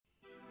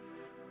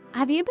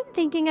Have you been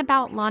thinking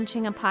about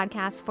launching a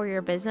podcast for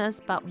your business,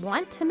 but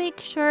want to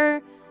make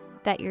sure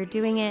that you're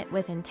doing it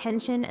with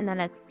intention and that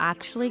it's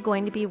actually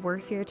going to be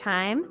worth your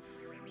time?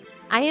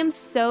 I am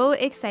so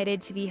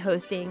excited to be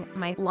hosting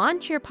my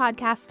Launch Your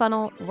Podcast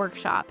Funnel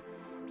workshop.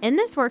 In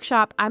this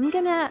workshop, I'm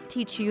going to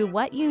teach you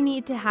what you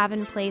need to have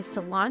in place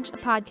to launch a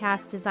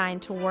podcast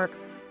designed to work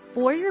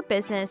for your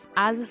business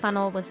as a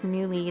funnel with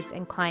new leads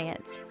and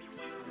clients.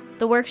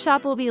 The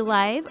workshop will be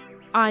live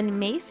on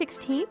May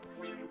 16th.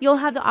 You'll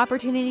have the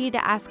opportunity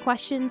to ask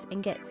questions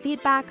and get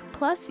feedback,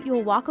 plus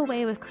you'll walk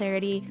away with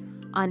clarity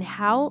on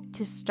how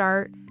to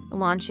start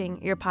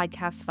launching your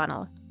podcast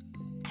funnel.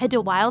 Head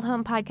to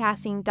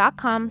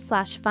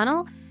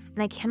wildhomepodcasting.com/funnel,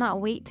 and I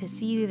cannot wait to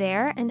see you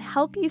there and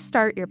help you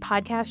start your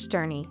podcast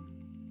journey.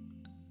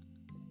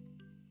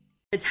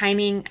 The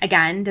timing,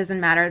 again, doesn't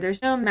matter.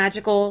 There's no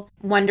magical,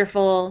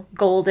 wonderful,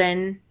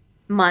 golden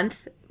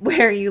month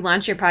where you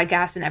launch your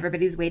podcast and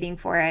everybody's waiting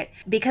for it.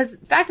 Because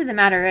the fact of the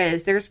matter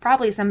is, there's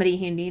probably somebody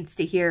who needs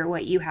to hear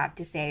what you have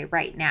to say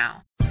right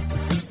now.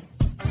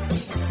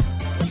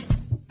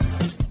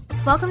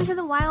 Welcome to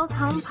the Wild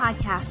Home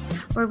Podcast,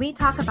 where we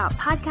talk about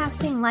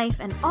podcasting, life,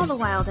 and all the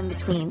wild in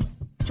between.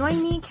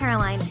 Join me,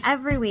 Caroline,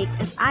 every week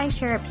as I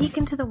share a peek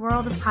into the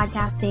world of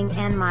podcasting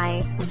and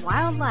my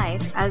wild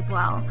life as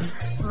well.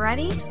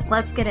 Ready?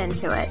 Let's get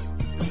into it.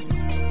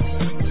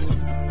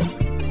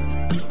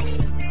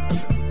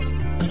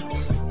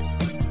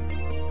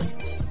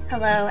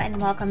 Hello, and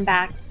welcome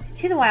back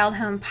to the Wild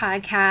Home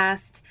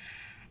Podcast.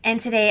 And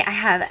today I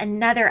have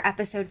another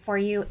episode for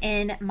you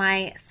in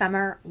my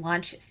summer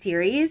launch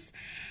series.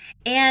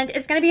 And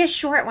it's going to be a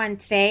short one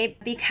today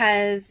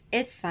because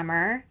it's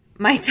summer.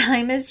 My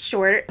time is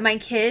short. My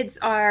kids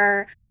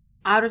are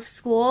out of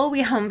school.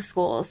 We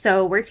homeschool.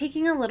 So we're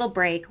taking a little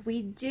break.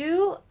 We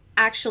do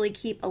actually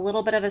keep a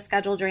little bit of a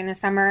schedule during the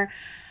summer,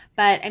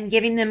 but I'm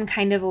giving them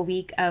kind of a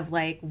week of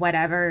like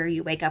whatever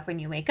you wake up when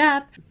you wake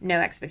up, no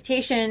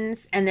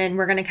expectations. And then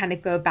we're going to kind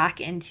of go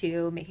back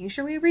into making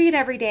sure we read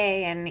every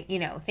day and,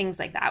 things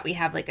like that. We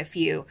have like a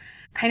few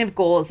kind of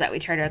goals that we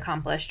try to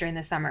accomplish during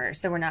the summer.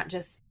 So we're not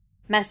just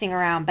messing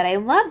around. But I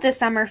love the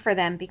summer for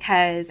them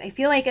because I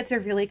feel like it's a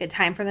really good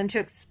time for them to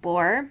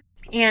explore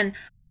and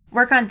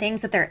work on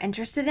things that they're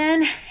interested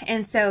in.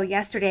 And so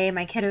yesterday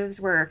my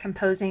kiddos were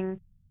composing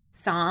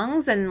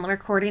songs and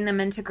recording them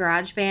into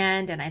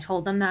GarageBand. And I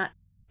told them that,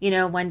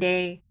 one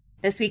day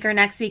this week or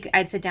next week,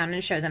 I'd sit down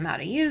and show them how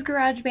to use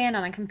GarageBand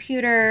on a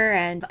computer.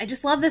 And I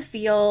just love the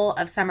feel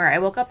of summer. I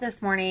woke up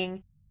this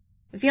morning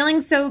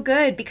feeling so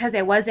good because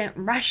I wasn't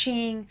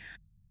rushing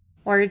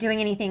or doing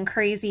anything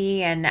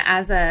crazy. And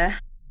as a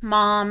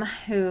mom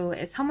who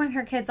is home with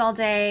her kids all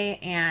day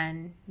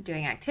and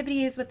doing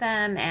activities with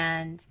them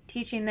and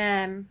teaching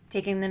them,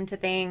 taking them to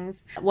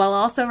things, while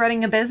also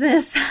running a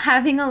business,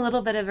 having a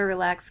little bit of a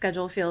relaxed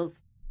schedule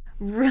feels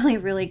really,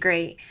 really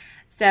great.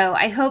 So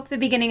I hope the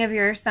beginning of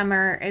your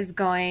summer is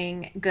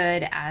going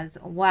good as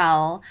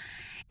well.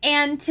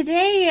 And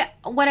today,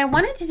 what I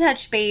wanted to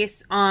touch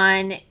base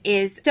on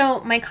is, so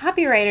my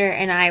copywriter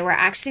and I were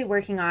actually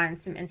working on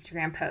some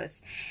Instagram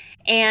posts.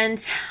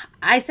 And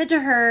I said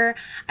to her,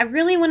 I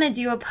really want to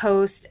do a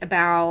post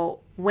about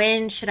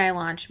when should I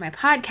launch my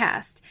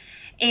podcast?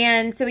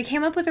 And so we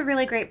came up with a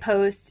really great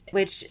post,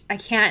 which I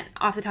can't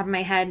off the top of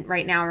my head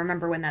right now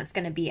remember when that's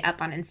going to be up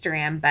on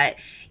Instagram, but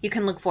you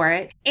can look for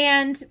it.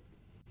 And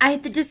I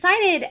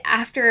decided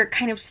after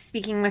kind of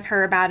speaking with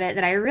her about it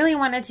that I really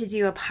wanted to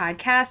do a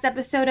podcast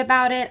episode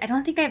about it. I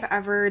don't think I've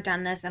ever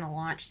done this in a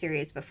launch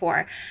series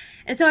before.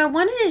 And so I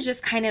wanted to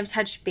just kind of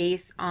touch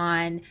base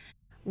on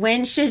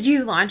when should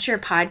you launch your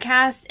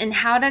podcast and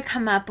how to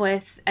come up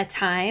with a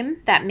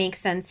time that makes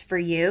sense for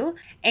you.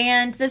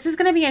 And this is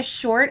going to be a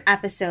short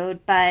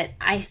episode, but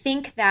I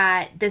think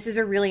that this is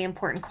a really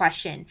important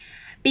question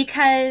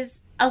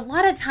because a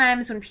lot of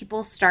times when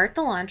people start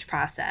the launch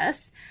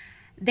process,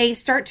 they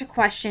start to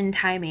question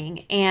timing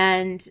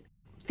and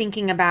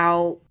thinking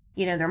about,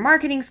 their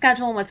marketing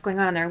schedule and what's going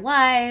on in their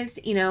lives.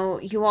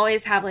 You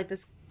always have like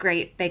this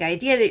great big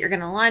idea that you're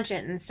going to launch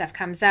it and stuff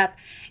comes up.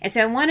 And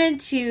so I wanted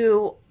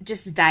to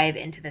just dive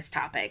into this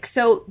topic.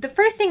 So the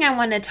first thing I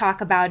want to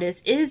talk about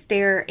is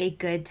there a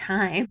good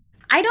time?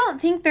 I don't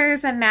think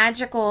there's a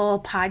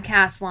magical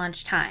podcast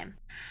launch time.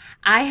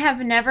 I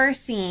have never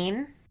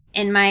seen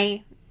in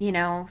my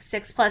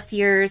 6+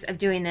 years of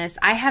doing this,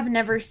 I have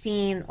never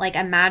seen like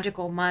a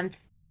magical month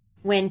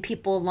when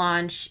people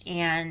launch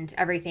and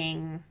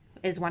everything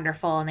is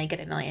wonderful and they get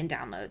 1 million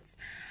downloads.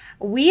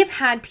 We've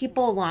had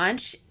people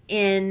launch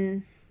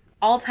in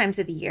all times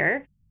of the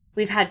year.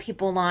 We've had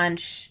people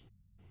launch,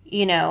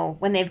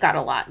 when they've got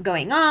a lot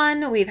going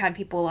on. We've had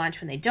people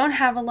launch when they don't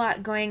have a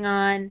lot going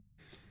on.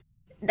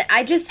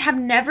 I just have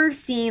never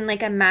seen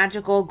like a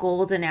magical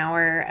golden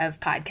hour of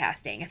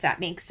podcasting, if that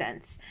makes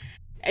sense.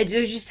 It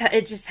just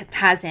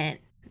hasn't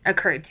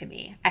occurred to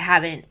me. I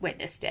haven't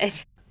witnessed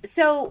it.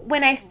 So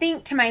when I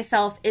think to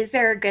myself, is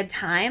there a good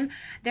time?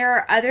 There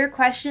are other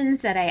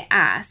questions that I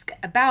ask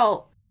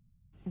about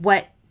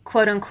what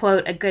quote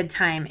unquote a good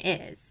time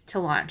is to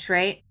launch,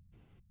 right?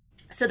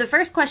 So the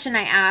first question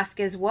I ask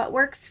is, what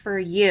works for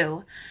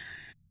you?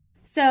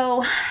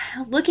 So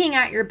looking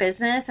at your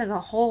business as a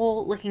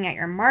whole, looking at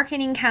your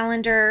marketing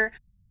calendar,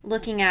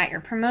 looking at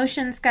your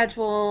promotion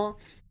schedule,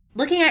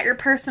 looking at your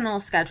personal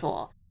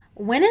schedule.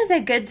 When is a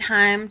good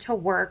time to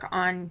work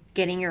on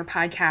getting your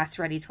podcast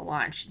ready to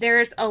launch?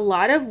 There's a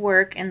lot of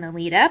work in the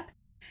lead up,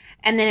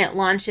 and then it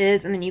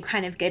launches, and then you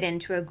kind of get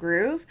into a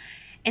groove.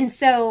 And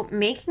so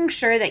making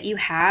sure that you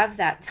have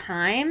that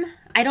time.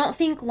 I don't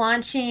think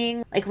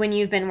launching, like when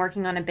you've been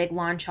working on a big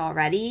launch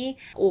already,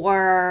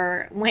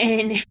 or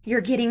when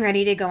you're getting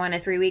ready to go on a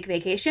 3-week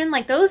vacation,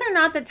 like those are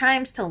not the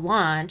times to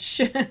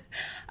launch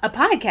a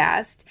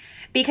podcast,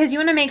 because you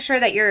want to make sure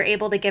that you're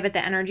able to give it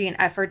the energy and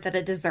effort that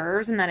it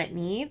deserves and that it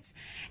needs.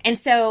 And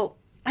so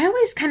I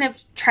always kind of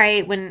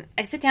try, when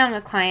I sit down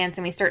with clients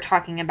and we start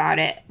talking about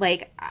it,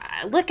 like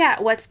look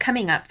at what's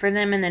coming up for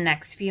them in the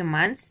next few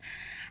months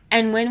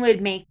and when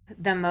would make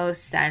the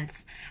most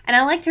sense. And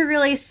I like to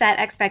really set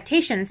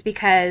expectations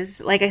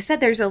because, like I said,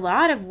 there's a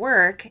lot of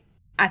work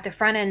at the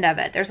front end of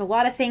it. There's a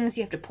lot of things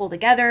you have to pull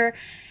together.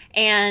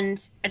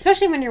 And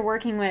especially when you're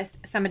working with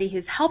somebody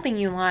who's helping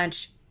you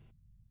launch,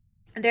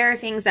 there are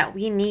things that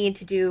we need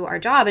to do our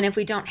job. And if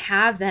we don't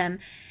have them,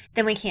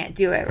 then we can't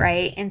do it,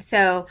 right? And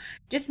so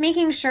just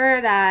making sure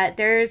that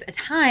there's a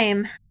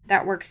time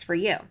that works for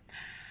you.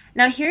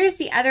 Now, here's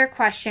the other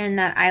question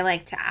that I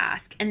like to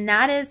ask, and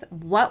that is,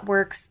 what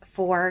works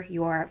for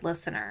your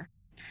listener?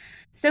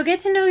 So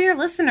get to know your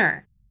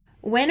listener.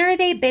 When are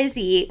they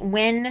busy?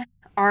 When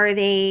are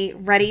they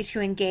ready to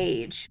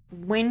engage?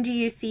 When do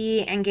you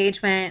see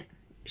engagement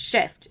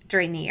shift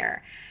during the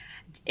year?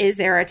 Is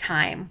there a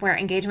time where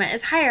engagement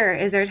is higher?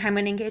 Is there a time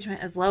when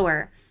engagement is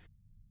lower?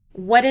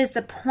 What is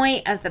the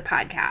point of the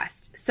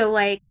podcast? So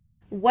like,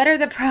 what are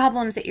the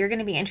problems that you're going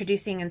to be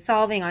introducing and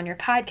solving on your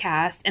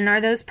podcast? And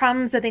are those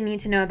problems that they need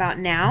to know about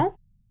now?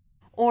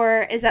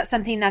 Or is that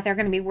something that they're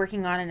going to be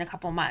working on in a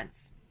couple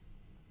months?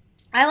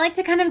 I like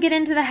to kind of get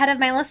into the head of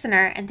my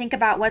listener and think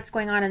about what's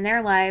going on in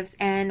their lives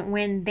and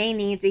when they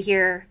need to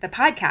hear the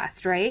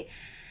podcast, right?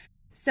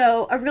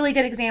 So a really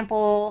good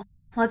example,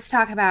 let's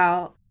talk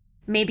about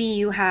maybe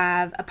you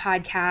have a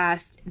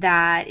podcast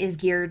that is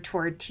geared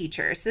toward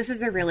teachers. This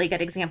is a really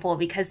good example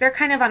because they're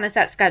kind of on a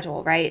set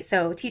schedule, right?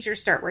 So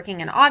teachers start working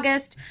in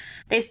August,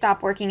 they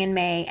stop working in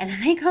May, and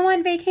then they go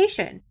on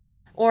vacation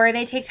or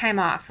they take time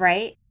off,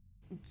 right?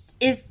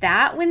 Is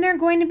that when they're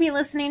going to be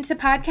listening to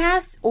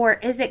podcasts, or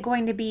is it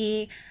going to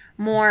be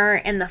more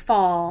in the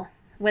fall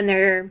when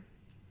they're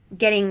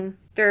getting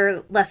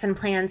their lesson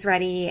plans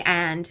ready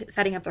and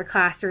setting up their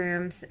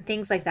classrooms,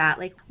 things like that?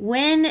 Like,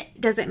 when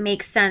does it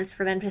make sense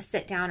for them to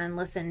sit down and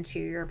listen to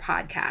your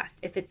podcast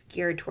if it's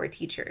geared toward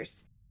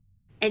teachers?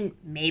 And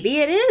maybe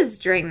it is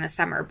during the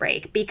summer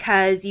break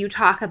because you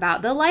talk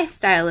about the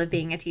lifestyle of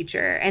being a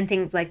teacher and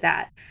things like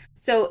that.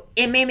 So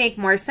it may make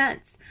more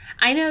sense.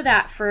 I know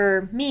that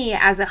for me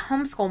as a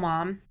homeschool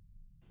mom,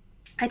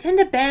 I tend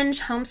to binge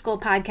homeschool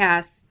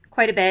podcasts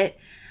quite a bit.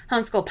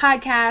 Homeschool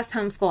podcasts,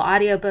 homeschool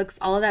audiobooks,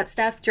 all of that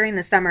stuff during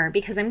the summer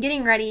because I'm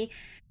getting ready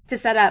to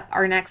set up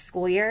our next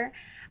school year.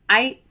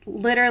 I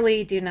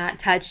literally do not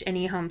touch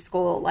any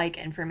homeschool like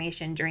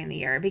information during the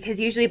year because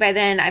usually by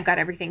then I've got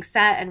everything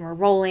set and we're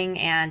rolling,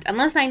 and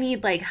unless I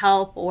need like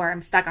help or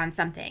I'm stuck on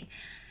something.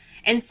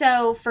 And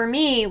so for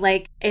me,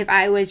 like if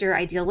I was your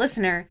ideal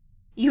listener,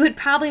 you would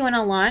probably want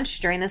to launch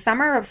during the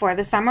summer or before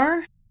the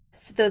summer.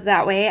 So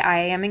that way I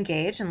am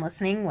engaged and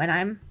listening when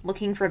I'm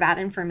looking for that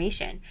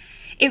information.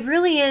 It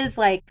really is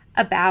like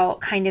about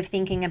kind of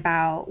thinking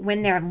about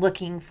when they're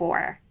looking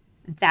for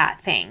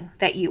that thing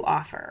that you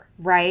offer,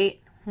 right?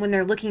 When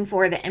they're looking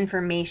for the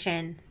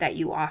information that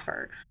you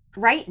offer.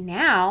 Right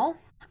now,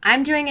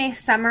 I'm doing a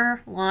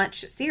summer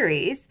launch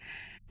series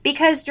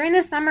because during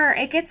the summer,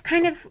 it gets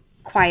kind of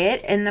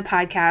quiet in the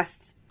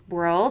podcast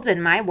world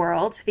and my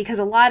world because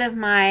a lot of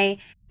my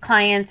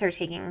clients are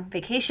taking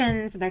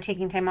vacations and they're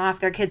taking time off.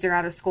 Their kids are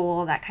out of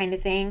school, that kind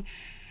of thing.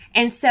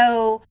 And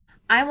so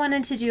I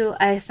wanted to do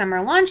a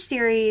summer launch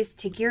series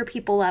to gear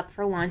people up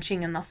for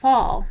launching in the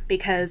fall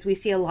because we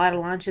see a lot of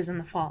launches in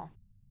the fall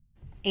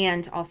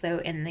and also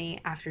in the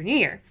after New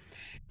Year.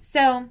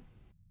 So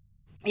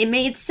it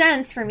made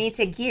sense for me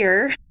to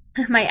gear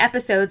my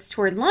episodes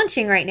toward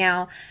launching right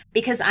now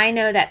because I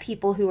know that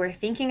people who are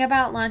thinking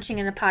about launching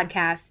in a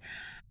podcast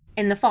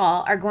in the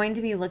fall are going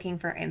to be looking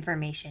for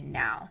information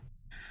now.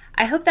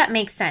 I hope that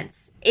makes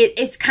sense.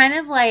 It's kind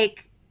of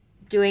like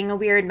doing a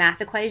weird math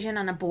equation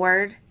on a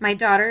board. My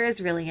daughter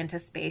is really into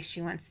space.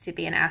 She wants to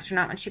be an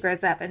astronaut when she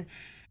grows up, and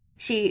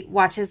she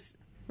watches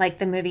like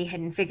the movie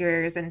Hidden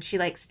Figures, and she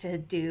likes to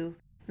do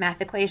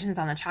math equations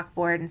on the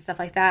chalkboard and stuff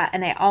like that.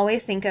 And I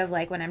always think of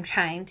like when I'm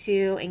trying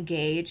to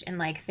engage and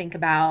like think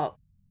about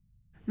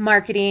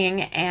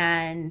marketing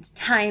and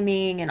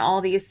timing and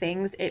all these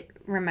things, it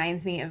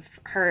reminds me of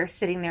her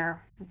sitting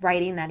there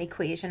writing that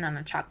equation on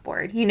a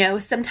chalkboard. You know,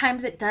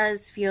 sometimes it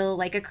does feel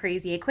like a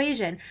crazy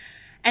equation.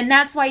 And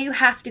that's why you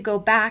have to go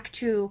back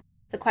to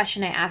the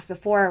question I asked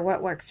before,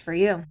 what works for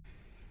you?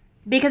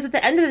 Because at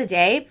the end of the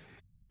day,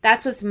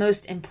 that's what's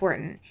most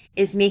important,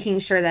 is making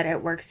sure that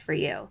it works for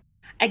you.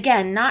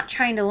 again, not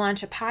trying to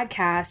launch a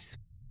podcast,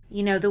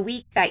 the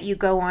week that you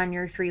go on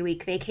your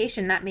 3-week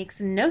vacation. That makes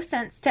no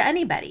sense to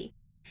anybody.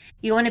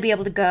 You want to be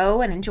able to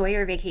go and enjoy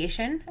your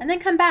vacation and then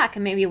come back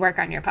and maybe work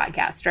on your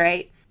podcast,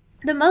 right?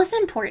 The most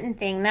important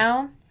thing,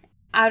 though,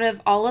 out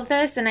of all of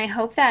this, and I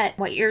hope that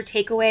what your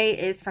takeaway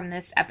is from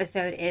this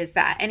episode is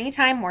that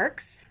anytime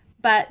works,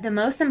 but the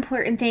most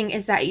important thing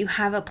is that you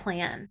have a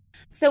plan.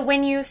 So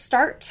when you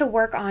start to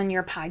work on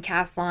your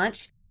podcast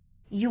launch,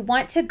 you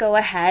want to go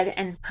ahead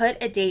and put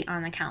a date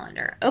on the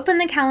calendar. Open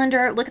the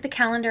calendar, look at the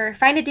calendar,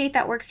 find a date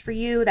that works for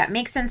you, that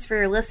makes sense for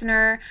your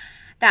listener,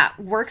 that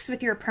works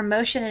with your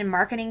promotion and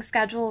marketing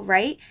schedule,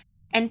 right?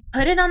 And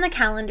put it on the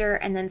calendar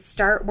and then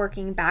start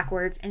working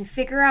backwards and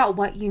figure out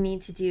what you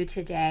need to do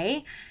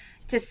today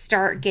to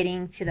start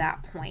getting to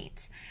that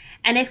point.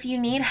 And if you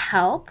need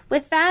help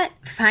with that,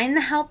 find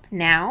the help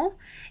now.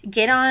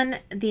 Get on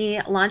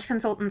the launch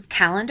consultant's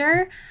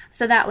calendar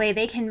so that way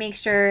they can make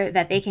sure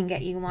that they can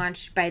get you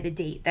launched by the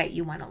date that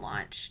you want to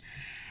launch.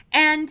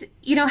 And,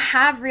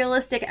 have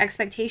realistic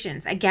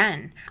expectations.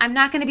 Again, I'm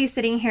not going to be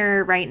sitting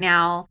here right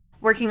now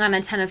working on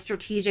a ton of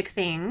strategic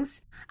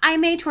things. I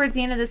may towards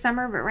the end of the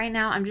summer, but right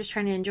now I'm just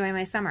trying to enjoy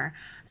my summer.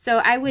 So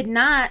I would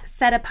not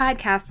set a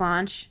podcast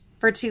launch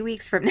for 2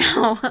 weeks from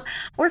now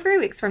or 3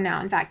 weeks from now,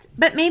 in fact.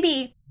 But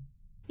maybe,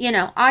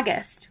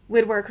 August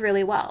would work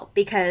really well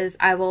because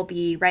I will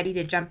be ready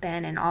to jump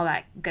in and all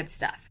that good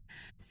stuff.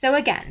 So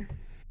again,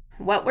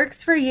 what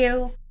works for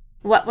you,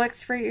 what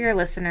works for your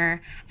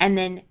listener, and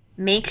then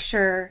make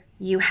sure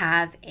you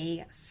have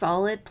a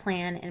solid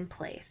plan in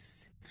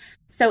place.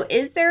 So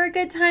is there a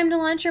good time to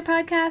launch your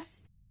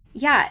podcast?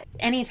 Yeah,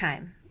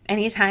 anytime.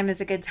 Anytime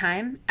is a good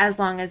time as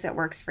long as it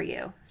works for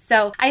you.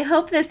 So I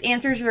hope this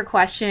answers your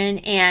question.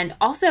 And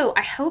also,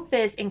 I hope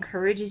this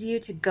encourages you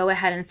to go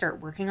ahead and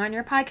start working on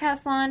your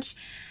podcast launch.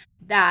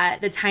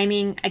 That the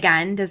timing,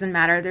 again, doesn't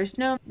matter. There's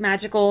no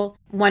magical,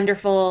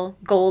 wonderful,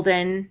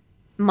 golden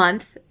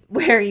month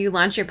where you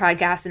launch your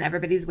podcast and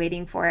everybody's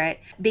waiting for it.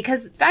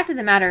 Because the fact of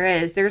the matter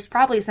is, there's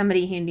probably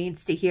somebody who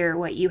needs to hear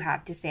what you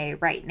have to say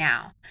right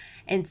now.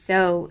 And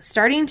so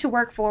starting to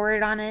work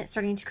forward on it,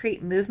 starting to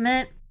create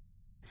movement,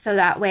 so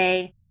that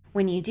way,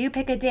 when you do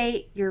pick a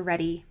date, you're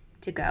ready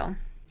to go.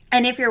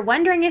 And if you're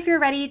wondering if you're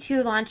ready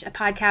to launch a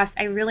podcast,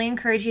 I really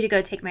encourage you to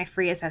go take my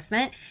free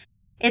assessment.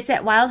 It's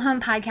at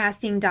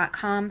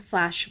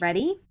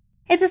wildhomepodcasting.com/ready.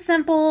 It's a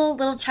simple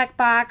little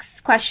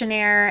checkbox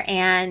questionnaire,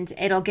 and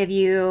it'll give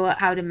you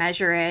how to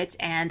measure it.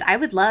 And I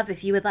would love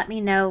if you would let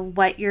me know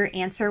what your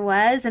answer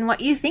was and what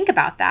you think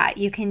about that.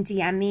 You can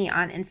DM me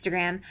on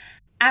Instagram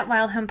at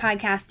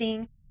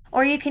wildhomepodcasting.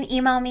 Or you can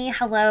email me,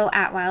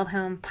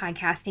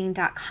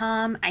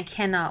 hello@wildhomepodcasting.com. I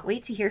cannot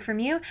wait to hear from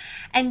you.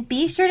 And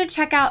be sure to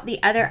check out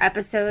the other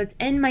episodes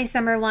in my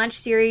summer launch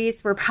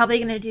series. We're probably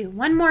going to do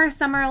one more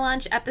summer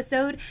launch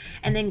episode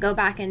and then go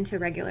back into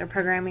regular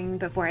programming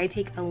before I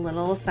take a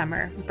little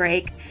summer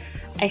break.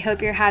 I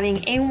hope you're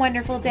having a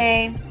wonderful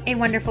day, a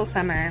wonderful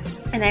summer,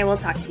 and I will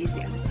talk to you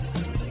soon.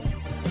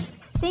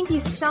 Thank you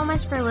so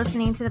much for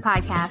listening to the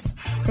podcast.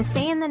 To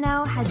stay in the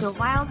know, head to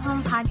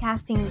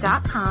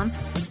wildhomepodcasting.com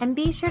and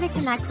be sure to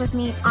connect with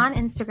me on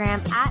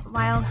Instagram at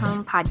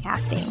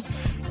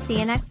wildhomepodcasting. See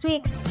you next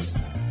week.